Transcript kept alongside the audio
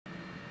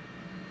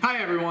Hi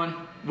everyone,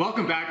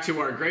 welcome back to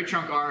our Grey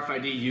Trunk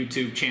RFID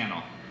YouTube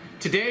channel.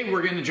 Today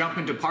we're going to jump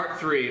into part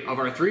 3 of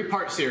our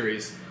 3-part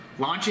series,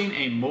 launching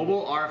a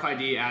mobile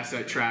RFID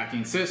asset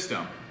tracking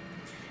system.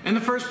 In the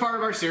first part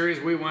of our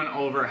series we went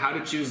over how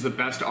to choose the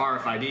best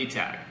RFID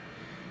tag.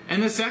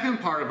 In the second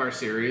part of our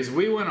series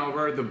we went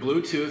over the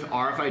Bluetooth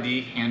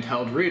RFID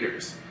handheld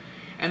readers.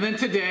 And then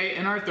today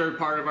in our third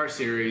part of our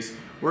series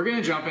we're going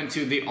to jump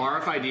into the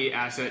RFID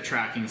asset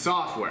tracking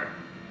software.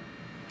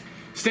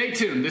 Stay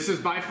tuned, this is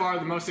by far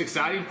the most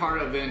exciting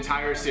part of the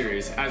entire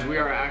series, as we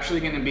are actually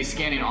going to be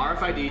scanning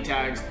RFID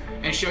tags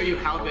and show you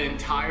how the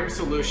entire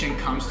solution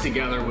comes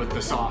together with the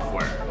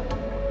software.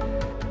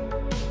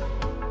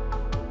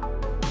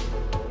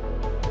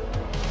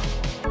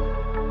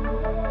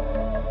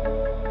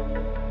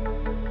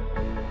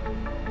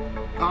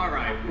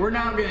 Alright, we're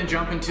now going to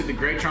jump into the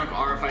Grey Trunk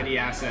RFID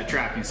asset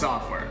tracking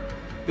software.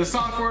 The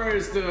software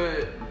is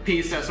the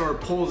piece that sort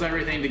of pulls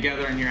everything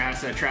together in your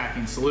asset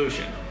tracking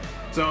solution.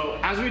 So,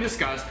 as we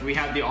discussed, we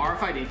have the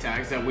RFID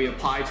tags that we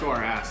apply to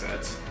our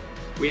assets.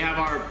 We have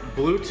our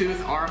Bluetooth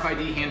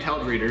RFID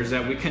handheld readers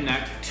that we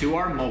connect to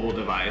our mobile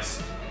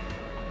device.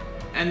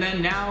 And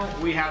then now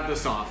we have the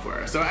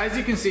software. So as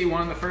you can see,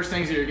 one of the first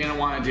things that you're going to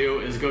want to do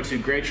is go to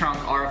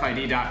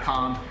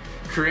greytrunkrfid.com,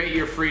 create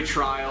your free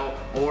trial,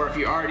 or if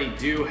you already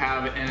do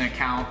have an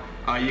account,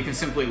 you can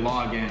simply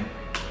log in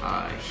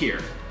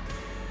here.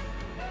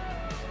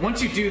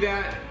 Once you do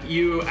that,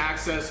 you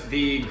access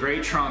the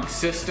Grey Trunk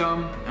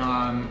system.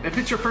 If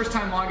it's your first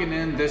time logging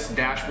in, this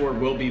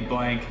dashboard will be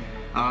blank,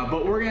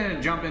 but we're going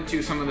to jump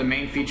into some of the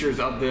main features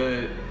of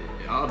the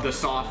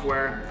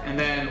software, and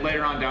then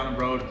later on down the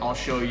road I'll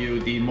show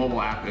you the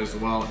mobile app as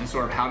well and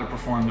sort of how to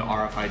perform the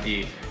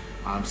RFID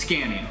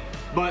scanning.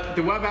 But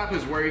the web app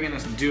is where you're going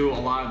to do a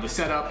lot of the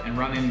setup and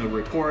running the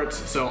reports,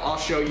 so I'll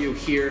show you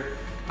here.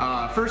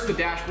 First, the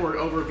dashboard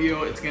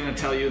overview. It's going to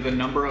tell you the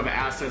number of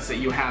assets that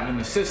you have in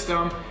the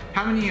system,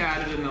 how many you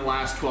added in the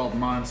last 12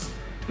 months,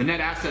 the net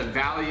asset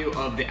value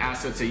of the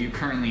assets that you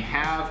currently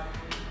have,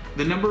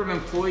 the number of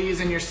employees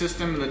in your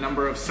system, and the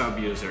number of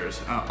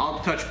sub-users. I'll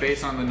touch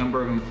base on the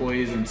number of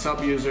employees and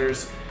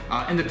sub-users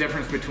and the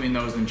difference between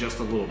those in just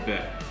a little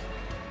bit.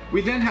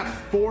 We then have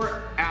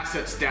 4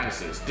 asset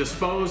statuses: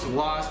 disposed,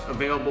 lost,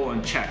 available,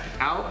 and checked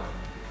out.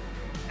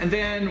 And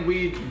then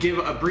we give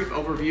a brief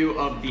overview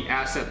of the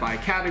asset by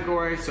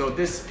category. So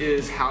this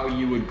is how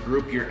you would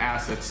group your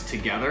assets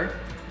together.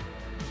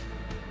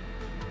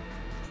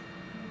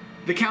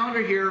 The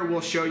calendar here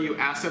will show you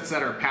assets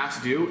that are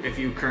past due if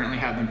you currently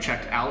have them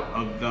checked out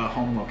of the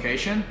home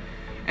location.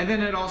 And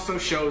then it also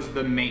shows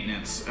the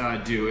maintenance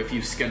due if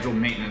you schedule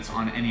maintenance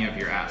on any of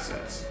your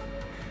assets.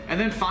 And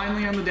then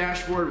finally on the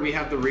dashboard we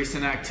have the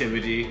recent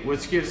activity,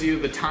 which gives you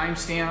the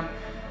timestamp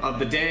of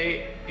the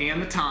day and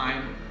the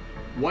time,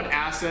 what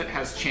asset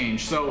has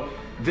changed. So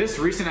this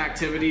recent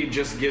activity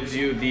just gives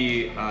you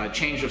the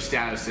change of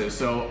statuses.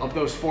 So of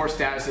those 4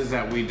 statuses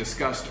that we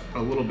discussed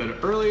a little bit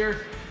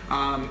earlier,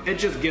 it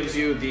just gives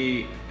you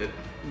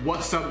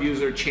what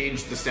sub-user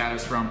changed the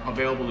status from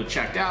available to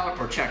checked out,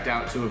 or checked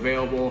out to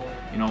available,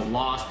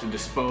 lost to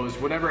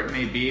disposed, whatever it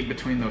may be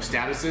between those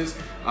statuses.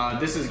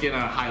 This is going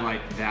to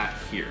highlight that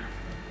here.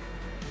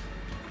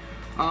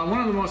 One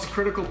of the most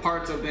critical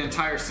parts of the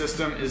entire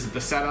system is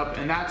the setup,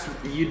 and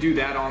you do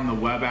that on the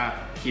web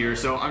app here.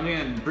 So I'm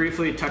going to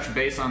briefly touch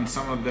base on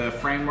some of the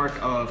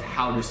framework of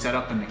how to set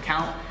up an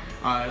account.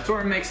 It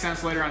sort of makes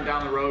sense later on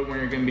down the road when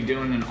you're going to be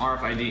doing an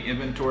RFID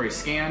inventory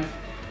scan.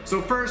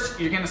 So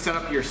first, you're going to set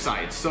up your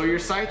sites. So your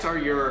sites are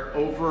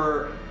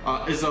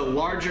is a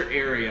larger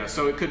area.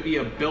 So it could be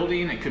a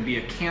building, it could be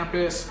a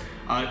campus,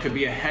 it could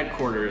be a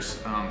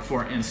headquarters,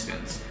 for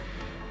instance.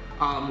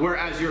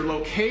 Whereas your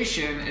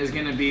location is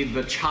going to be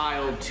the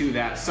child to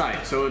that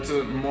site. So it's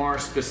a more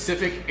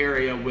specific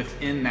area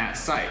within that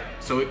site.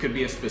 So it could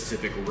be a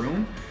specific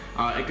room,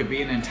 it could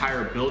be an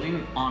entire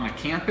building on a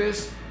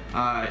campus,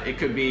 it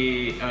could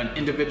be an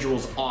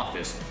individual's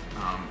office,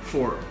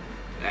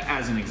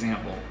 as an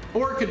example.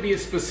 Or it could be a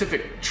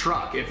specific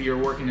truck if you're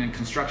working in the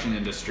construction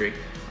industry.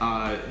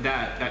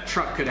 That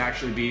truck could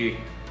actually be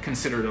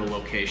considered a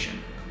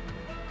location.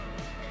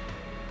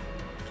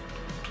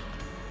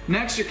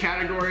 Next, your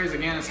categories,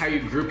 again, is how you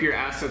group your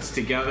assets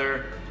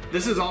together.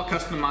 This is all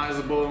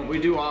customizable. We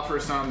do offer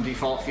some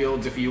default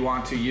fields if you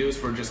want to use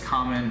for just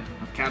common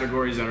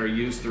categories that are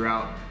used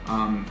throughout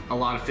a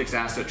lot of fixed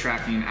asset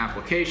tracking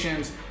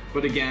applications.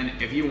 But again,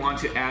 if you want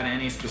to add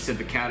any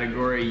specific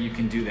category, you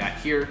can do that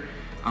here.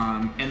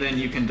 And then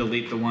you can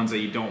delete the ones that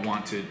you don't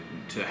want to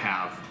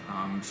have,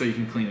 so you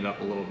can clean it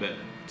up a little bit.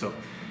 So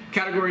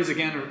categories,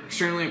 again, are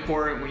extremely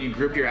important when you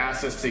group your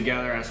assets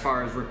together as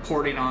far as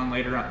reporting on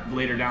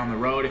later down the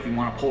road. If you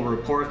want to pull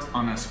reports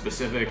on a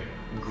specific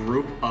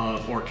group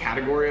or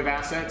category of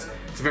assets,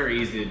 it's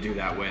very easy to do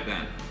that way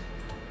then.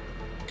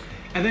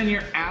 And then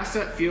your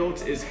asset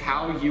fields is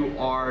how you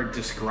are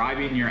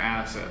describing your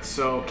assets.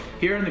 So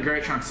here in the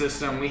Grey Trunk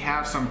system, we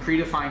have some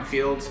predefined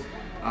fields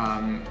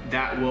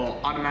that will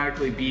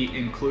automatically be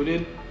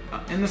included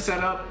in the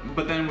setup,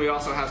 but then we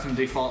also have some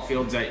default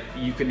fields that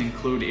you can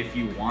include if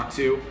you want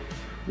to.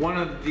 One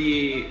of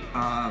the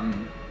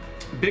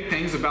big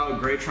things about a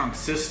Grey Trunk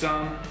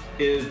system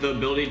is the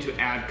ability to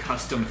add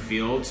custom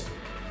fields.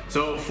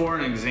 So for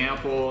an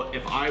example,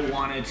 if I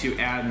wanted to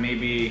add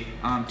maybe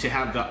to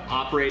have the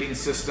operating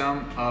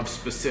system of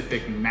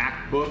specific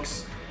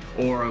MacBooks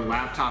or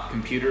laptop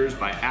computers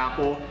by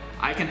Apple,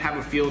 I can have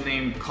a field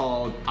name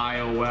called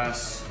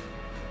iOS,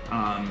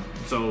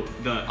 so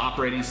the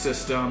operating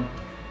system.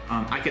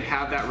 I could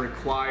have that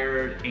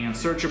required and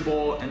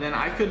searchable, and then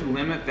I could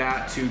limit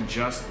that to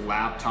just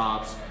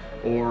laptops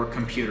or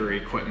computer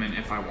equipment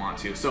if I want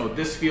to. So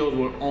this field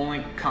will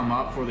only come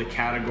up for the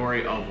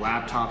category of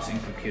laptops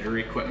and computer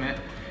equipment,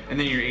 and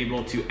then you're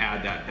able to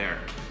add that there.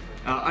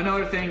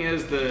 Another thing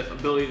is the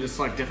ability to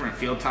select different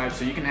field types.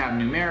 So you can have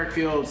numeric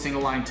fields,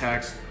 single line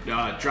text,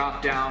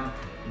 drop down,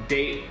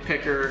 date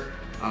picker,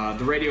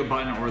 the radio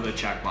button, or the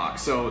checkbox.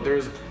 So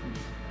there's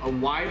a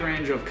wide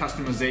range of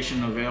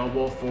customization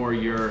available for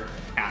your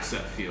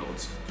asset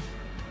fields.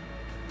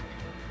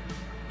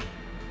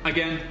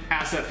 Again,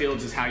 asset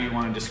fields is how you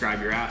want to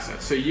describe your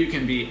assets. So you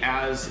can be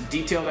as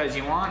detailed as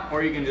you want,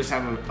 or you can just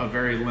have a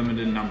very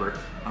limited number.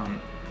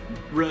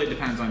 Really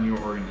depends on your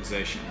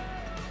organization.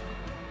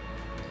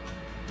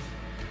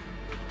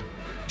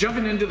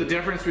 Jumping into the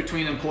difference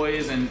between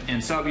employees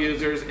and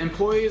sub-users,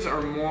 employees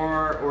are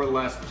more or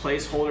less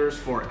placeholders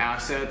for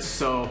assets.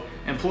 So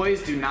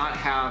employees do not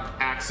have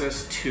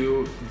access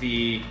to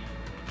the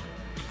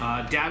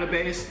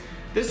database.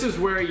 This is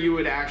where you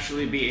would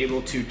actually be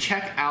able to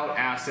check out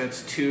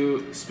assets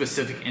to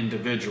specific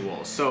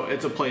individuals. So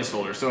it's a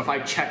placeholder. So if I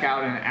check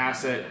out an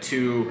asset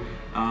to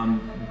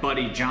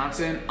Buddy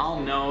Johnson, I'll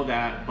know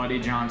that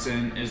Buddy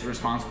Johnson is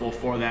responsible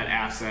for that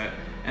asset,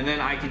 and then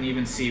I can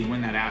even see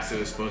when that asset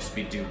is supposed to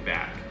be due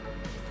back.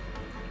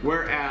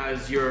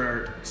 Whereas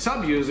your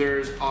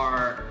sub-users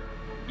are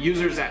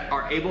users that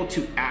are able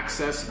to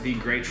access the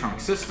Grey Trunk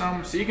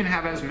system. So you can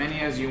have as many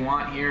as you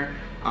want here.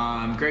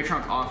 Grey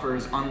Trunk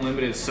offers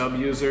unlimited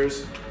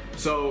sub-users.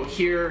 So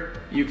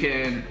here you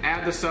can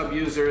add the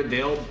sub-user,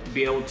 they'll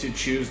be able to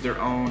choose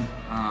their own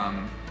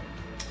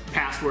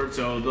password,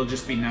 so they'll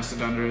just be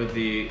nested under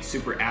the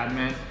super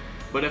admin.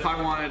 But if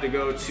I wanted to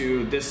go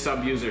to this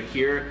sub-user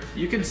here,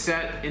 you can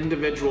set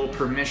individual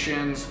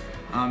permissions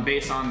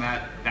based on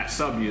that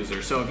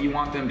sub-user. So if you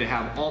want them to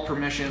have all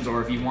permissions,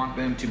 or if you want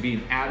them to be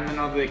an admin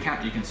of the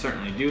account, you can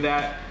certainly do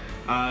that.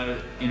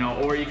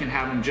 Or you can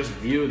have them just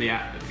view the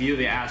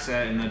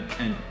asset in the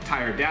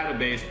entire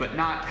database, but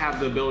not have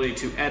the ability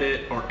to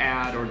edit or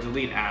add or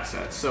delete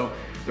assets. So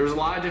there's a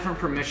lot of different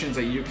permissions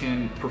that you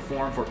can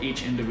perform for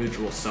each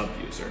individual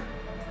sub-user.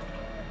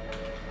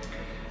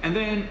 And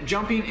then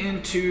jumping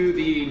into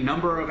the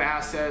number of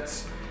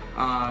assets,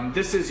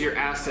 this is your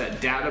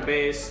asset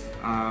database.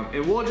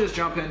 And we'll just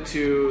jump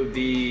into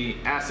the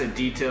asset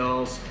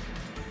details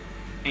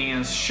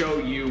and show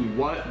you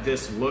what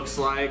this looks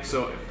like.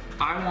 So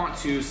if I want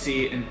to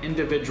see an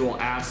individual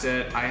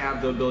asset, I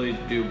have the ability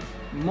to do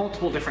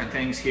multiple different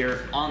things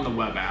here on the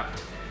web app.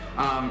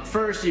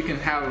 First, you can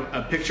have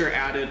a picture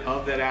added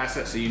of that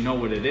asset so you know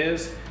what it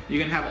is. You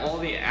can have all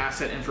the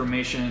asset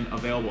information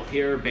available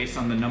here based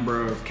on the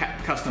number of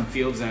custom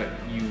fields that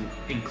you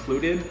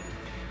included.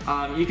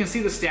 You can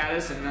see the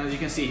status, and as you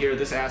can see here,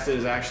 this asset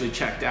is actually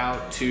checked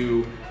out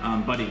to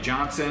Buddy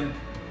Johnson.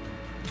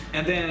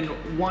 And then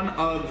one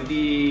of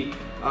the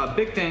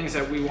big things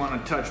that we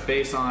want to touch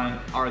base on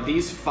are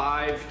these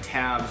 5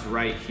 tabs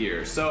right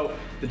here. So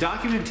the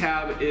document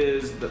tab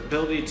is the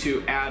ability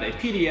to add a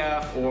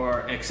PDF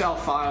or Excel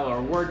file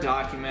or Word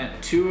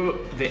document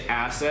to the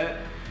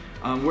asset,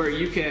 where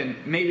you can,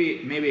 maybe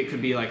it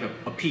could be like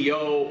a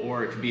PO,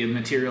 or it could be a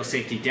material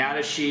safety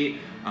data sheet.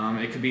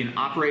 It could be an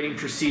operating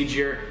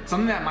procedure,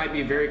 something that might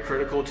be very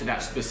critical to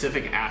that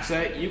specific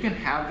asset. You can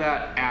have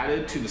that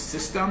added to the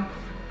system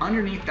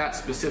underneath that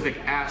specific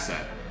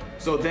asset.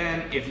 So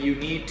then if you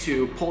need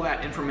to pull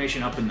that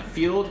information up in the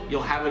field,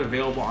 you'll have it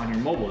available on your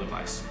mobile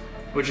device,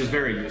 which is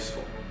very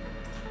useful.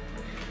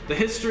 The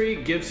history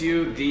gives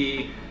you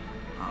the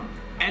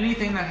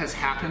anything that has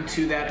happened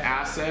to that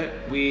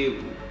asset. We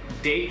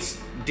date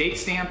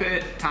stamp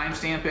it, time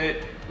stamp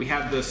it. We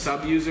have the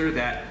sub-user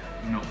that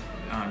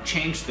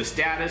changed the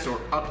status or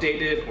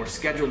updated or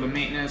scheduled the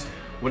maintenance.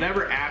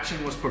 Whatever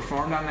action was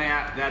performed on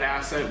that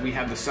asset, we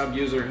have the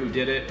sub-user who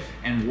did it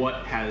and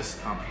what has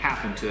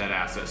happened to that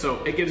asset.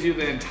 So it gives you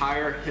the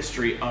entire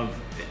history of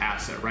the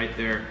asset right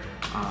there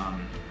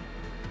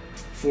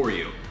for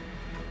you.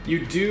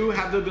 You do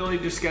have the ability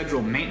to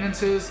schedule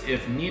maintenances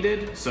if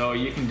needed, so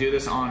you can do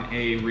this on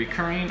a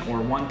recurring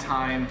or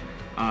one-time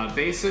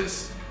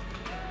basis.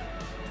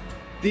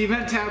 The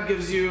event tab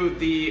gives you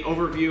the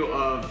overview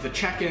of the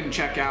check-in,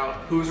 check-out,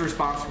 who's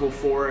responsible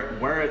for it,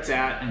 where it's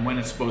at, and when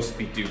it's supposed to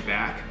be due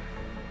back.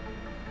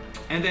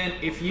 And then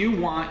if you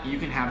want, you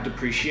can have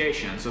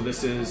depreciation. So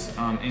this is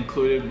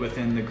included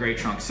within the Grey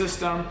Trunk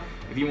system.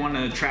 If you want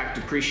to track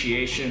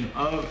depreciation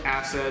of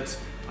assets,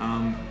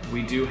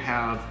 we do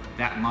have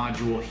that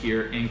module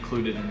here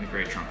included in the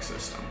Grey Trunk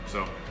system.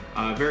 So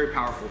a very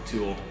powerful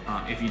tool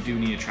if you do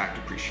need to track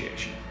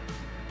depreciation.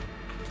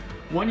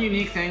 One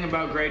unique thing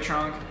about Grey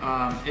Trunk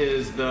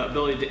is the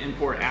ability to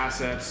import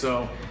assets.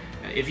 So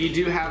if you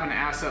do have an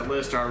asset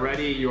list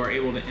already, you are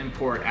able to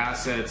import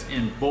assets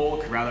in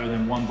bulk rather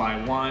than one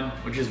by one,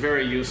 which is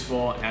very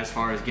useful as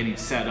far as getting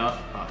set up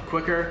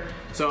quicker.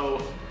 So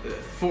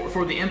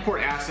for the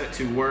import asset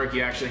to work,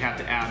 you actually have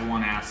to add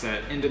one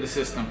asset into the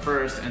system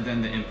first, and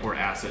then the import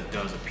asset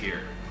does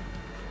appear.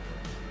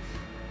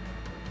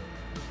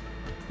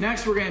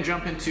 Next, we're going to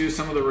jump into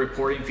some of the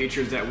reporting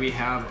features that we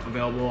have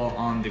available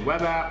on the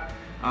web app.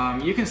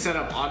 You can set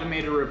up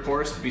automated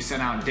reports to be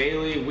sent out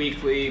daily,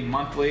 weekly,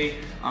 monthly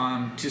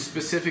to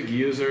specific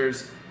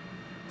users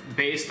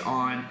based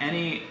on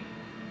any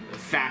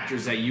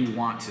factors that you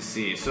want to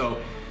see. So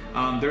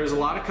there's a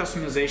lot of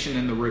customization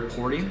in the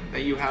reporting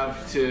that you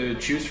have to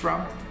choose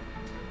from,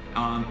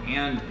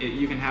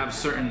 you can have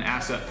certain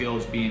asset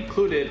fields be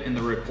included in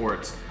the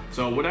reports.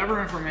 So whatever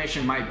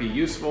information might be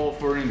useful.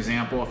 For an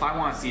example, if I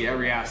want to see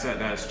every asset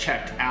that is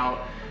checked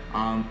out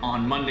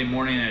on Monday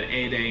morning at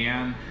 8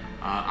 a.m.,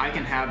 I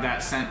can have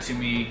that sent to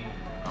me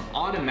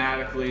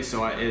automatically,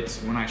 so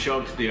it's when I show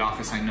up to the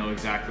office, I know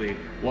exactly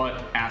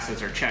what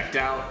assets are checked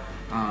out.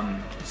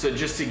 So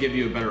just to give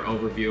you a better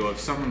overview of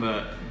some of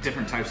the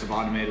different types of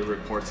automated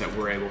reports that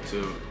we're able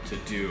to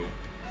do.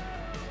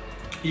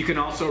 You can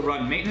also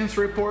run maintenance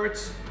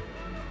reports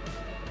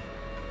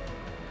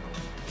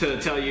to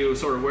tell you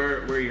sort of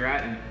where you're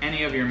at in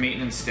any of your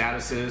maintenance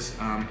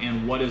statuses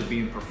and what is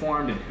being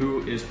performed and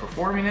who is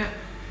performing it.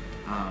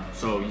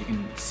 So you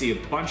can see a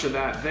bunch of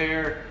that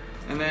there.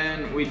 And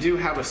then we do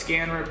have a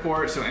scan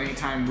report, so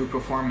anytime we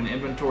perform an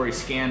inventory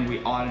scan,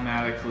 we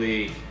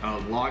automatically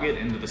log it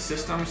into the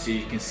system so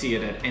you can see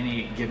it at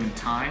any given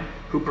time,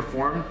 who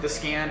performed the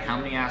scan, how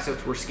many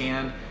assets were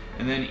scanned,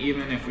 and then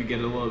even if we get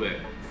a little bit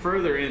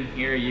further in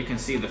here, you can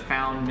see the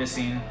found,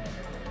 missing,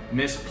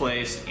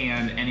 misplaced,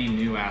 and any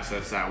new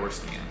assets that were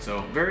scanned.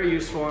 So very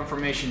useful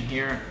information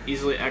here,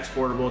 easily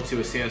exportable to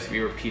a CSV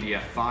or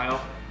PDF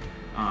file.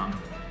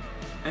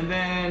 And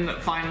then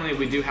finally,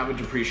 we do have a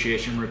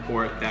depreciation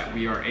report that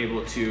we are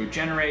able to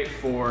generate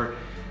for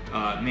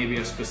maybe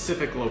a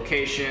specific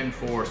location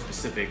for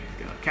specific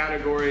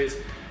categories.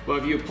 Well,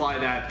 if you apply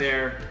that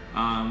there,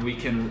 we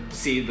can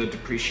see the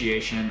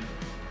depreciation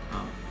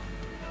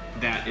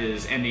that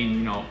is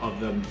ending, of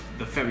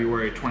the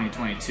February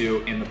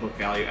 2022 in the book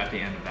value at the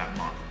end of that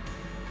month.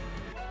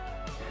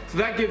 So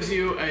that gives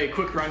you a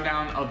quick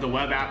rundown of the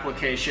web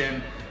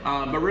application.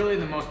 But really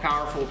the most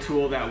powerful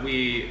tool that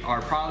we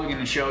are probably going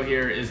to show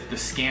here is the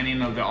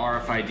scanning of the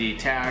RFID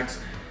tags.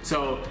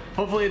 So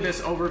hopefully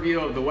this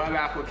overview of the web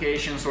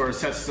application sort of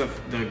sets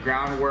the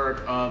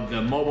groundwork of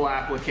the mobile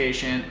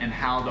application and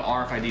how the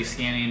RFID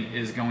scanning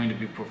is going to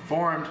be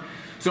performed.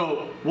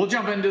 So we'll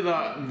jump into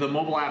the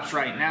mobile apps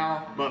right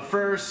now, but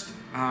first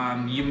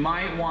you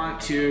might want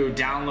to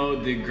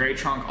download the Grey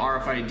Trunk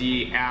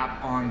RFID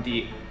app on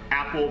the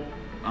Apple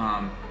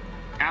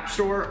App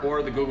Store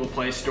or the Google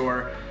Play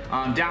Store.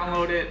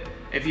 Download it.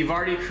 If you've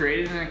already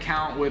created an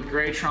account with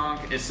Grey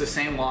Trunk, it's the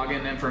same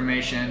login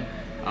information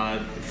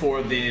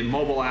for the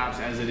mobile apps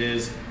as it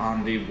is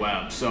on the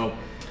web. So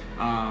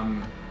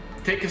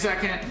take a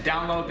second,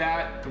 download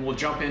that, and we'll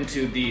jump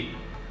into the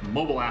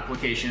mobile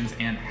applications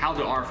and how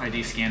the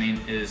RFID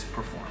scanning is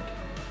performed.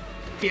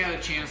 If you had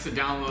a chance to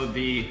download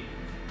the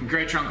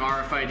Grey Trunk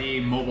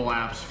RFID mobile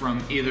apps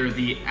from either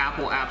the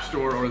Apple App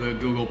Store or the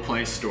Google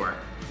Play Store.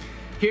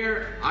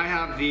 Here I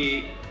have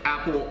the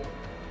Apple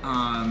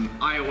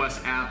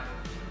iOS app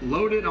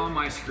loaded on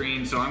my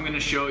screen, so I'm going to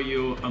show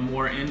you a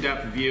more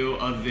in-depth view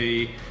of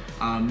the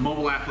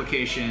mobile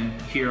application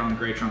here on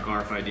Grey Trunk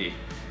RFID.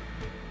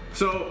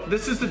 So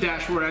this is the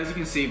dashboard, as you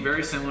can see,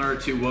 very similar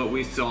to what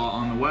we saw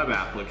on the web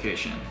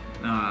application.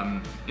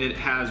 It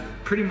has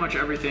pretty much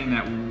everything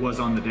that was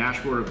on the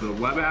dashboard of the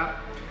web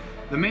app.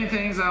 The main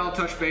things I'll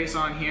touch base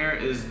on here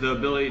is the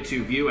ability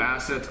to view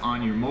assets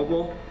on your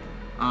mobile,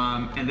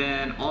 and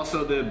then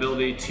also the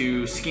ability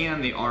to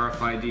scan the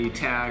RFID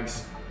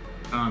tags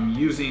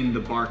using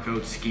the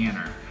barcode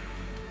scanner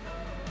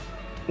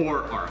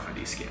or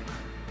RFID scanner.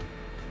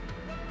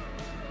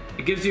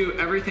 It gives you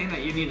everything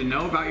that you need to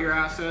know about your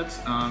assets,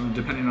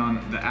 depending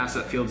on the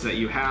asset fields that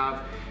you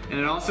have, and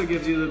it also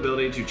gives you the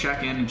ability to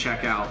check in and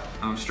check out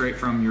straight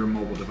from your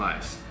mobile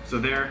device. So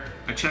there,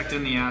 I checked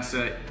in the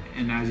asset,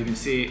 and as you can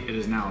see, it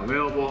is now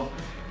available.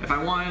 If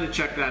I wanted to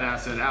check that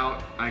asset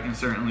out, I can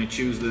certainly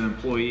choose the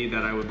employee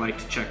that I would like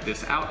to check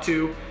this out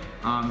to,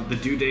 the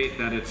due date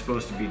that it's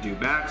supposed to be due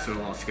back, so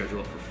I'll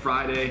schedule it for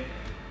Friday,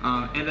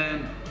 and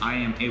then I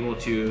am able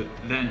to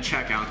then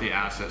check out the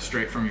asset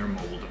straight from your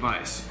mobile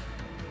device.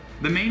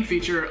 The main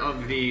feature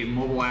of the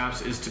mobile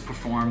apps is to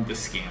perform the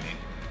scanning.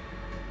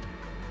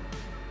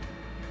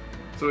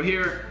 So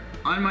here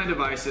on my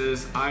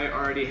devices, I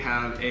already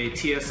have a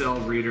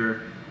TSL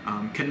reader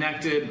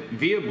connected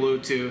via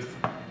Bluetooth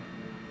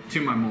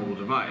to my mobile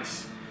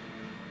device.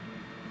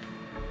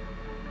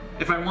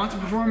 If I want to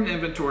perform an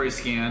inventory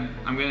scan,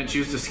 I'm going to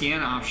choose the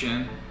scan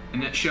option,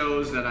 and it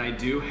shows that I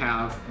do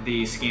have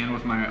the scan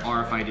with my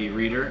RFID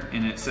reader,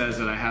 and it says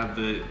that I have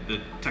the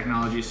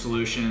Technology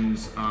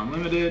Solutions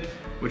Limited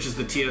which is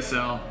the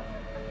TSL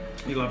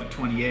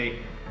 1128.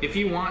 If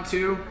you want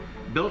to,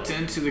 built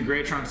into the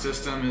Grey Trunk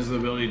system is the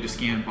ability to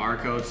scan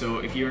barcode. So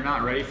if you're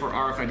not ready for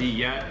RFID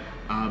yet,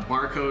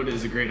 barcode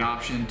is a great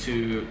option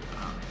to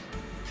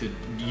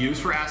use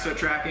for asset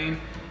tracking.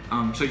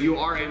 So you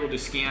are able to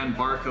scan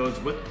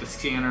barcodes with the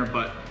scanner,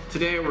 but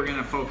today we're going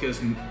to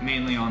focus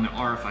mainly on the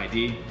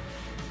RFID.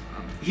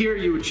 Here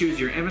you would choose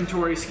your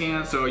inventory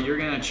scan, so you're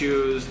going to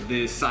choose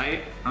the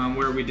site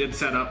where we did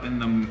set up in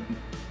the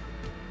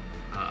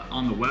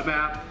on the web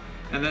app,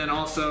 and then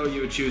also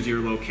you would choose your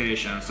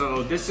location.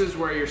 So this is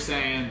where you're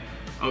saying,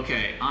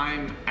 okay,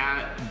 I'm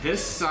at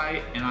this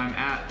site and I'm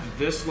at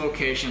this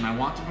location. I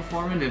want to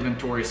perform an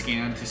inventory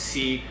scan to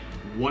see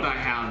what I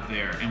have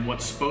there and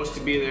what's supposed to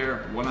be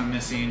there, what I'm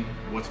missing,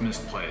 what's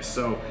misplaced.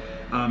 So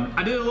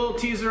I did a little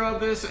teaser of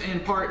this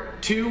in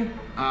part 2.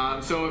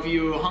 So if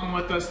you hung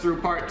with us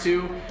through part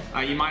 2,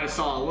 you might have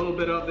saw a little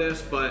bit of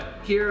this, but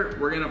here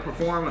we're gonna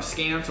perform a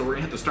scan. So we're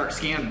gonna hit the start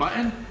scan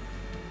button.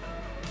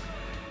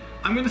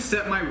 I'm gonna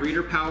set my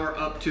reader power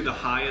up to the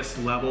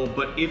highest level,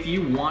 but if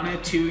you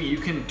wanted to, you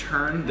can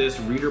turn this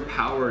reader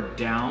power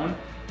down.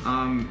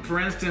 For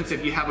instance,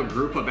 if you have a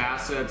group of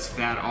assets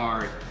that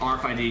are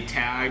RFID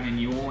tagged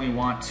and you only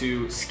want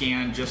to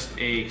scan just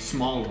a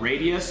small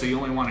radius, so you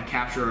only want to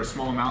capture a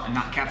small amount and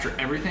not capture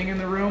everything in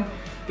the room,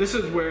 this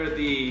is where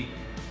the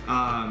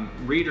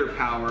reader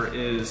power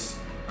is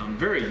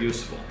very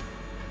useful.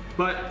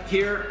 But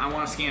here I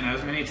want to scan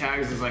as many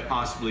tags as I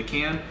possibly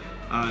can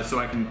so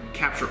I can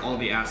capture all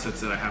the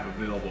assets that I have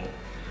available.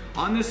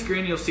 On this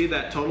screen, you'll see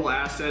that total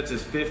assets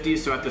is 50,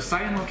 so at the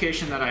site and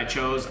location that I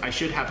chose, I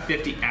should have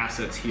 50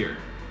 assets here.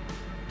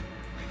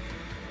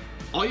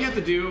 All you have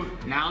to do,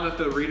 now that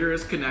the reader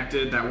is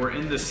connected, that we're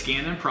in the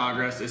scan in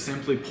progress, is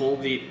simply pull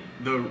the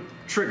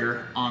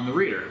trigger on the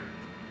reader.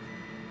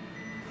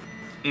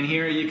 And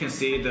here you can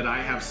see that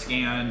I have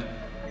scanned,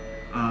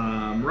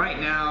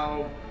 right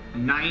now,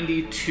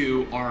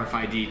 92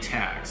 RFID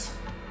tags.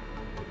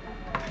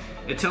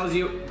 It tells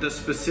you the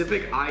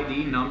specific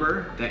ID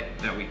number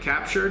that we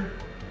captured.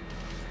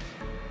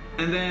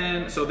 And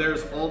then, so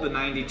there's all the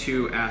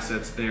 92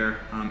 assets there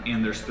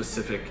and their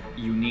specific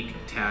unique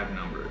tag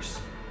numbers.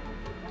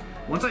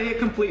 Once I hit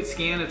complete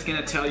scan, it's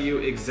gonna tell you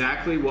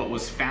exactly what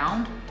was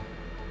found,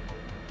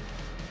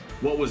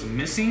 what was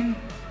missing,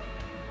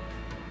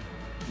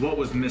 what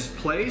was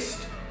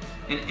misplaced,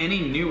 and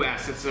any new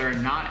assets that are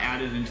not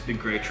added into the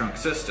Grey Trunk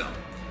system.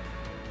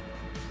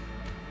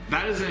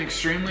 That is an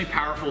extremely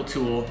powerful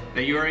tool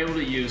that you are able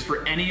to use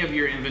for any of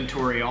your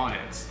inventory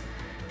audits.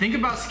 Think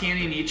about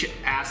scanning each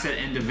asset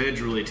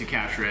individually to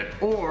capture it,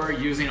 or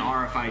using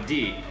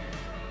RFID.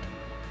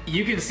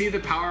 You can see the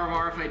power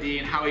of RFID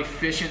and how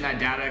efficient that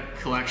data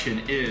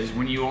collection is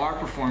when you are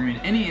performing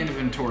any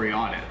inventory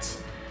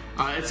audits.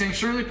 It's an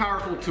extremely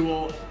powerful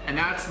tool, and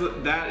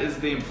that is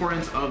the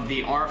importance of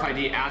the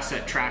RFID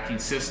asset tracking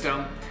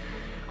system.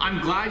 I'm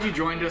glad you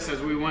joined us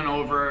as we went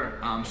over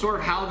sort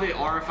of how the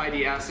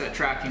RFID asset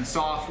tracking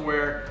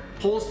software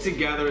pulls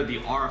together the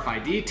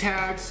RFID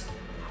tags,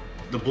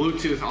 the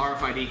Bluetooth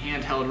RFID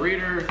handheld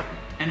reader,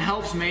 and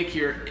helps make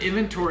your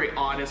inventory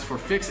audits for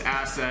fixed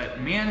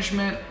asset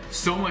management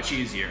so much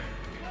easier.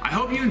 I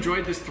hope you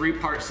enjoyed this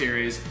 3-part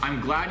series.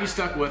 I'm glad you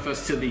stuck with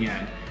us to the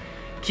end.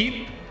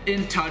 Keep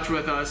in touch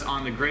with us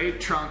on the Grey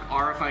Trunk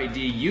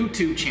RFID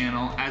YouTube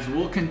channel, as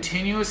we'll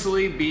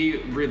continuously be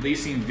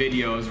releasing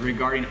videos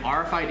regarding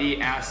RFID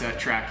asset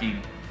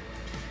tracking.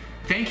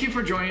 Thank you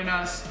for joining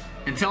us.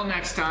 Until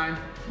next time,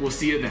 we'll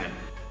see you then.